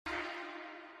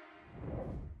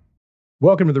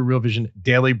Welcome to the Real Vision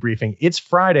Daily Briefing. It's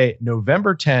Friday,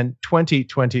 November 10,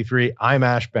 2023. I'm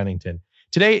Ash Bennington.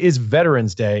 Today is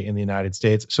Veterans Day in the United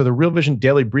States, so the Real Vision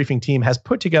Daily Briefing team has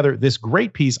put together this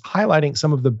great piece highlighting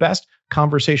some of the best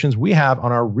conversations we have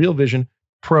on our Real Vision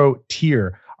Pro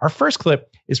tier. Our first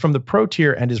clip is from the Pro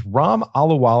tier and is Ram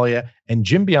Ahluwalia and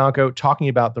Jim Bianco talking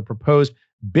about the proposed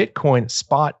Bitcoin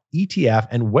spot ETF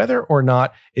and whether or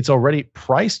not it's already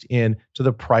priced in to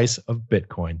the price of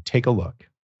Bitcoin. Take a look.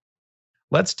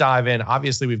 Let's dive in.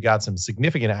 Obviously, we've got some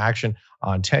significant action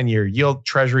on 10-year yield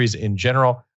treasuries in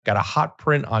general. Got a hot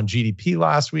print on GDP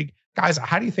last week. Guys,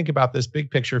 how do you think about this big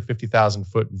picture,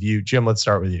 50,000-foot view? Jim, let's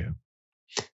start with you.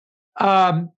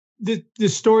 The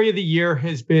story of the year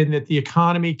has been that the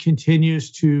economy continues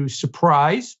to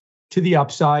surprise to the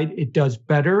upside. It does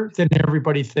better than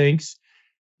everybody thinks.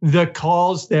 The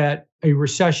calls that a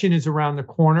recession is around the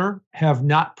corner have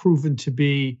not proven to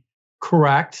be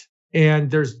correct.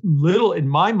 And there's little, in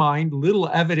my mind, little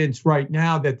evidence right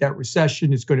now that that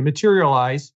recession is going to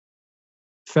materialize.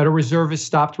 Federal Reserve has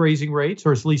stopped raising rates,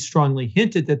 or at least strongly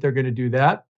hinted that they're going to do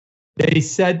that. They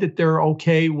said that they're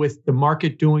okay with the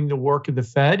market doing the work of the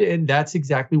Fed, and that's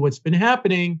exactly what's been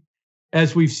happening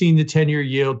as we've seen the 10-year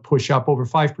yield push up over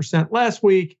 5% last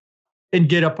week and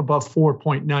get up above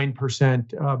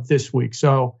 4.9% this week.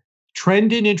 So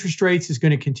trend in interest rates is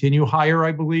going to continue higher,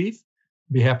 I believe.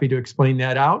 I'd be happy to explain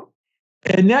that out.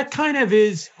 And that kind of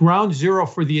is ground zero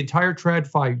for the entire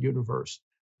TradFi universe.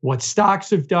 What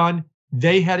stocks have done,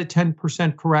 they had a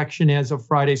 10% correction as of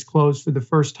Friday's close for the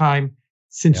first time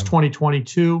since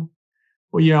 2022.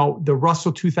 Well, the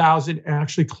Russell 2000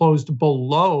 actually closed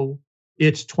below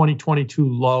its 2022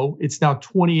 low. It's now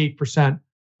 28%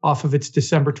 off of its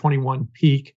December 21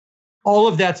 peak. All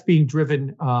of that's being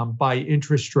driven by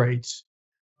interest rates.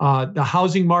 The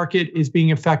housing market is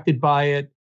being affected by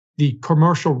it. The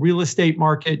commercial real estate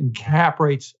market and cap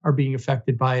rates are being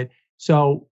affected by it.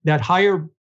 So that higher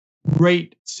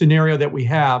rate scenario that we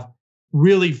have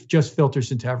really just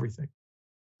filters into everything.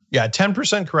 Yeah,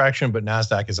 10% correction, but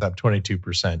NASDAQ is up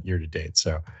 22% year to date.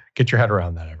 So get your head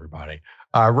around that, everybody.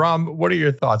 Ram, what are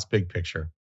your thoughts, big picture?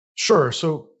 Sure.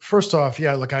 So first off,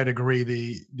 yeah, look, I'd agree.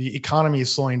 The economy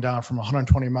is slowing down from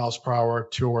 120 miles per hour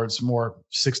towards more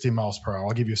 60 miles per hour.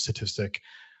 I'll give you a statistic.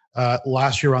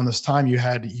 Last year around this time, you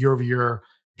had year-over-year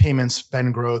payment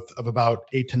spend growth of about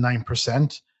 8 to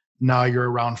 9%. Now you're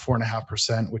around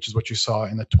 4.5%, which is what you saw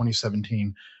in the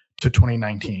 2017 to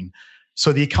 2019.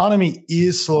 So the economy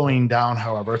is slowing down,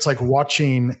 however. It's like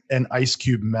watching an ice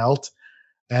cube melt.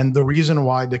 And the reason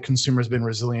why the consumer has been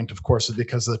resilient, of course, is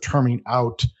because of the terming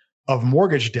out of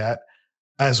mortgage debt,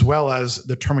 as well as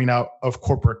the terming out of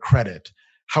corporate credit.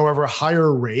 However,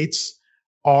 higher rates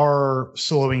are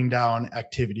slowing down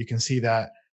activity. You can see that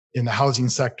in the housing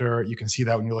sector. You can see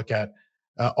that when you look at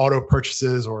auto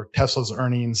purchases or Tesla's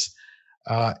earnings.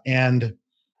 And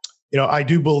I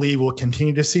do believe we'll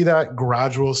continue to see that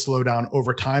gradual slowdown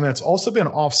over time. And it's also been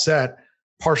offset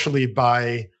partially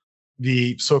by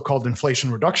the so-called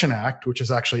Inflation Reduction Act, which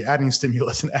is actually adding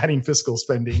stimulus and adding fiscal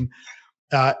spending,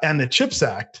 and the CHIPS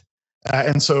Act.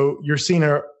 And so you're seeing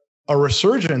a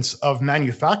resurgence of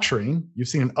manufacturing. You've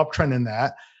seen an uptrend in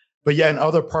that. But yet in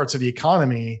other parts of the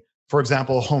economy, for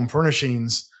example, home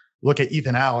furnishings, look at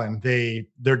Ethan Allen,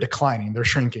 they're declining, they're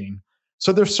shrinking.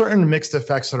 So there's certain mixed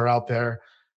effects that are out there.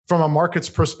 From a markets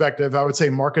perspective, I would say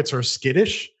markets are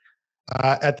skittish.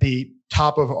 At the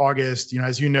top of August,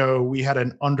 as you know, we had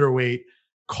an underweight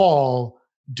call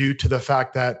due to the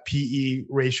fact that PE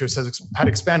ratios had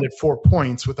expanded 4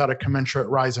 points without a commensurate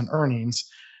rise in earnings.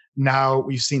 Now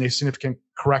we've seen a significant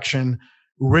correction.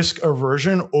 Risk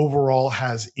aversion overall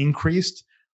has increased.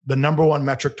 The number one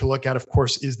metric to look at, of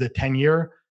course, is the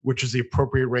 10-year, which is the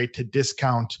appropriate rate to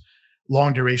discount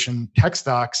long duration tech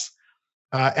stocks.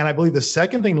 And I believe the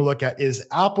second thing to look at is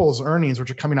Apple's earnings, which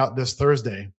are coming out this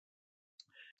Thursday.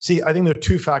 See, I think there are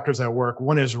two factors at work.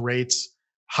 One is rates.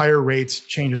 Higher rates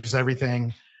changes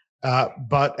everything.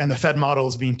 And the Fed model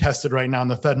is being tested right now, and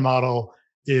the Fed model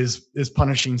is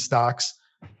punishing stocks.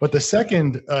 But the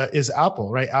second is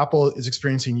Apple, right? Apple is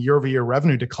experiencing year-over-year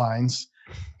revenue declines.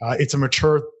 It's a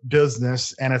mature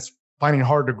business, and it's finding it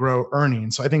hard to grow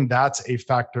earnings. So I think that's a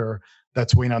factor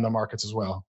that's weighing on the markets as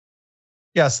well.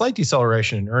 Yeah, slight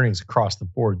deceleration in earnings across the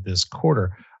board this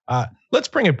quarter. Let's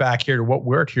bring it back here to what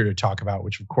we're here to talk about,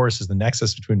 which of course is the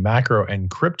nexus between macro and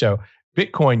crypto.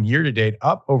 Bitcoin year to date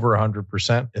up over 100%,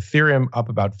 Ethereum up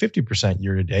about 50%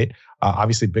 year to date.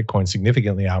 Obviously, Bitcoin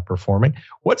significantly outperforming.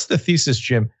 What's the thesis,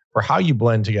 Jim, for how you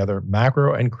blend together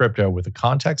macro and crypto with the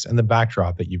context and the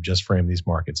backdrop that you've just framed these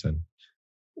markets in?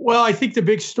 Well, I think the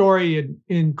big story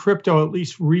in crypto, at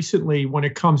least recently, when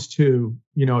it comes to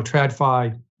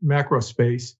TradFi macro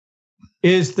space,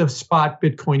 is the spot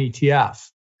Bitcoin ETF.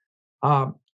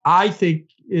 I think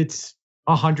it's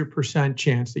 100%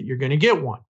 chance that you're going to get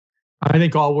one. I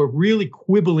think all we're really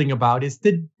quibbling about is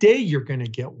the day you're going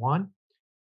to get one.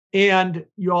 And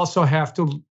you also have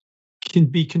to can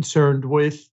be concerned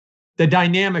with the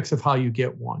dynamics of how you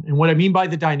get one. And what I mean by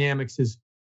the dynamics is,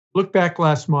 look back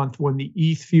last month when the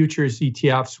ETH futures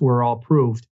ETFs were all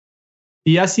approved.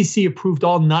 The SEC approved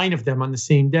all 9 of them on the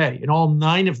same day, and all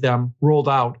 9 of them rolled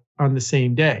out on the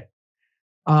same day.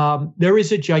 There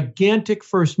is a gigantic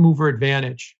first mover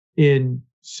advantage in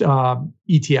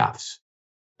ETFs.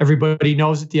 Everybody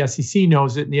knows it. The SEC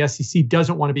knows it, and the SEC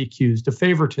doesn't want to be accused of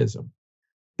favoritism.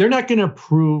 They're not going to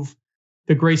approve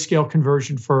the grayscale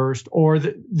conversion first or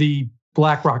the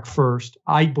BlackRock first.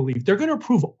 I believe they're going to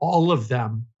approve all of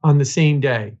them on the same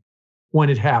day when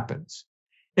it happens.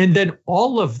 And then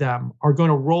all of them are going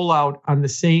to roll out on the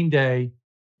same day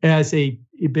as a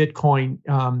Bitcoin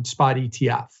spot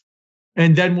ETF.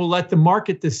 And then we'll let the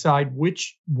market decide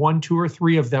which 1, 2, or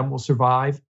 3 of them will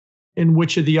survive and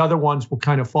which of the other ones will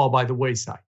kind of fall by the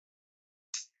wayside.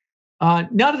 Now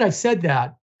that I've said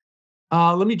that,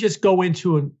 let me just go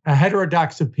into a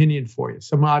heterodox opinion for you,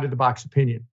 some out-of-the-box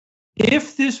opinion.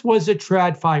 If this was a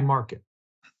TradFi market,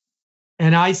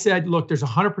 and I said, look, there's a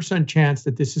 100% chance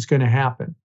that this is going to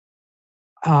happen,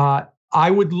 I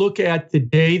would look at the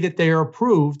day that they are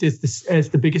approved as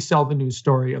the biggest sell the news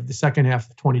story of the second half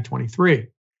of 2023,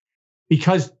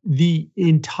 because the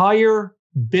entire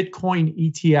Bitcoin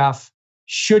ETF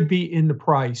should be in the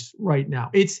price right now.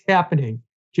 It's happening,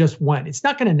 just when. It's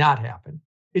not going to not happen.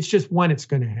 It's just when it's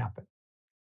going to happen.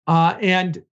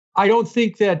 And I don't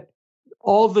think that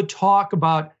all the talk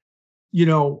about,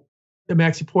 the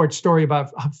Maxiport story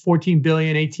about 14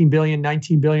 billion, 18 billion,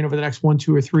 19 billion over the next 1,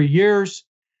 2, or 3 years,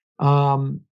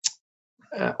 or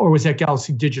was that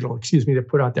Galaxy Digital, that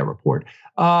put out that report,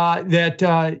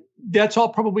 that's all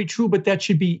probably true, but that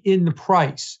should be in the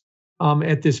price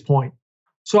at this point.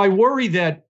 So I worry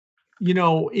that,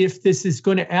 if this is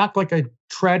going to act like a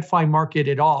TradFi market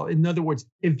at all, in other words,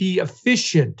 be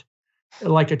efficient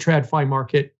like a TradFi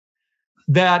market,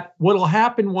 that what will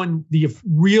happen when the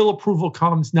real approval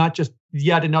comes, not just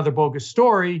yet another bogus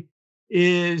story,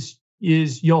 is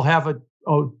you'll have a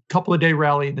couple of day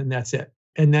rally and then that's it.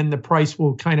 And then the price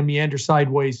will kind of meander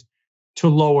sideways to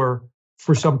lower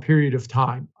for some period of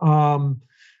time. I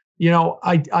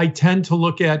tend to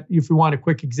look at, if you want a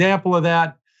quick example of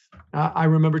that, I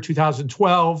remember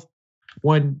 2012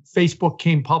 when Facebook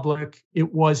came public.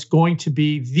 It was going to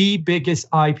be the biggest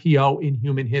IPO in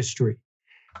human history.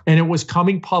 And it was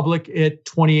coming public at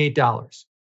 $28.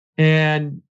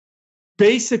 And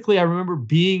basically, I remember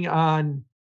being on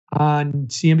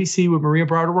CNBC with Maria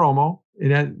Bartiromo,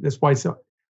 and that's why it's,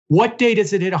 what day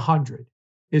does it hit 100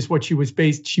 is what she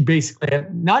basically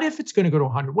had, not if it's going to go to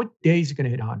 100, what day is it going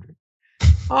to hit 100?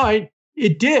 All right,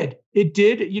 it did,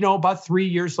 about 3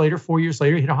 years later, 4 years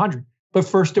later, it hit 100. But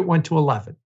first it went to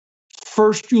 11.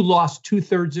 First, you lost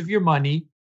 2/3 of your money,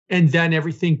 and then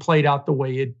everything played out the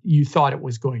way you thought it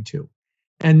was going to.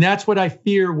 And that's what I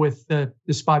fear with the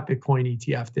spot Bitcoin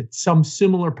ETF, that some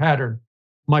similar pattern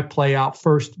might play out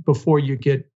first before you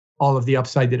get all of the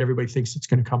upside that everybody thinks it's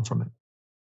going to come from it.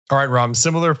 All right, Ram,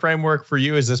 similar framework for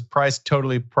you. Is this price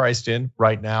totally priced in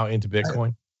right now into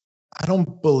Bitcoin? I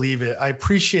don't believe it. I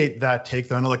appreciate that take,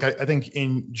 though. And look, I think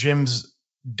in Jim's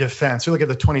defense, you look at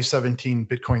the 2017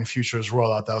 Bitcoin futures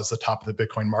rollout, that was the top of the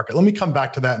Bitcoin market. Let me come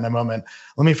back to that in a moment.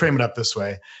 Let me frame it up this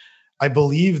way. I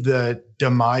believe the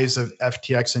demise of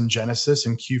FTX and Genesis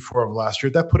in Q4 of last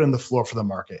year, that put in the floor for the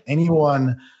market.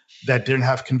 Anyone that didn't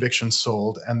have conviction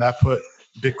sold, and that put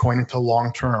Bitcoin into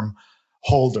long-term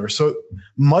holder. So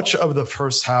much of the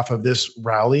first half of this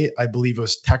rally, I believe,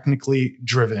 was technically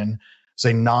driven as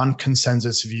a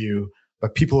non-consensus view by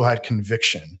people who had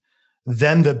conviction.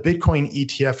 Then the Bitcoin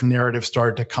ETF narrative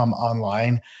started to come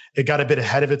online. It got a bit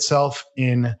ahead of itself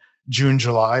in June,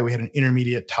 July. We had an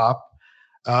intermediate top.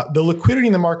 The liquidity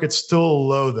in the market's still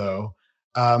low, though.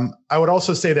 I would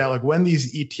also say that like when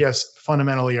these ETFs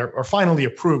fundamentally are finally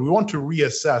approved, we want to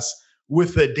reassess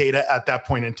with the data at that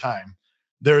point in time.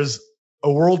 There's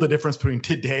a world of difference between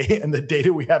today and the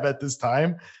data we have at this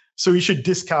time. So we should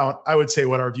discount, I would say,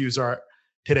 what our views are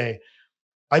today.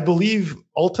 I believe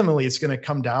ultimately it's going to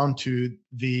come down to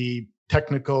the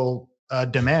technical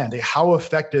demand. How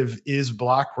effective is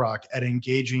BlackRock at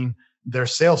engaging their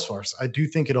sales force? I do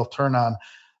think it'll turn on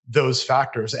those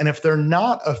factors. And if they're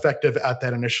not effective at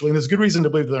that initially, and there's good reason to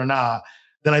believe they're not,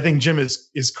 then I think Jim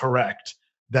is correct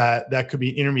that could be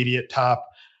an intermediate top.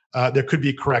 there could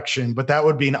be correction, but that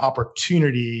would be an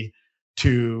opportunity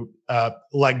to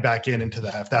leg back into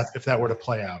that if that were to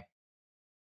play out.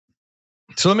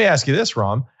 So let me ask you this,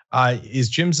 Ram. Is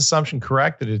Jim's assumption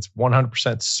correct that it's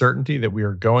 100% certainty that we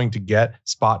are going to get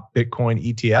spot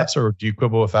Bitcoin ETFs, or do you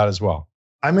quibble with that as well?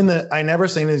 I never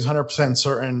say anything's 100%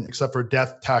 certain except for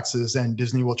death, taxes, and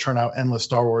Disney will churn out endless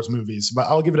Star Wars movies. But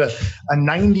I'll give it a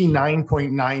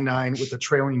 99.99 with a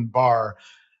trailing bar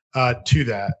to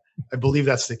that. I believe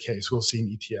that's the case. We'll see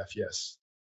an ETF, yes.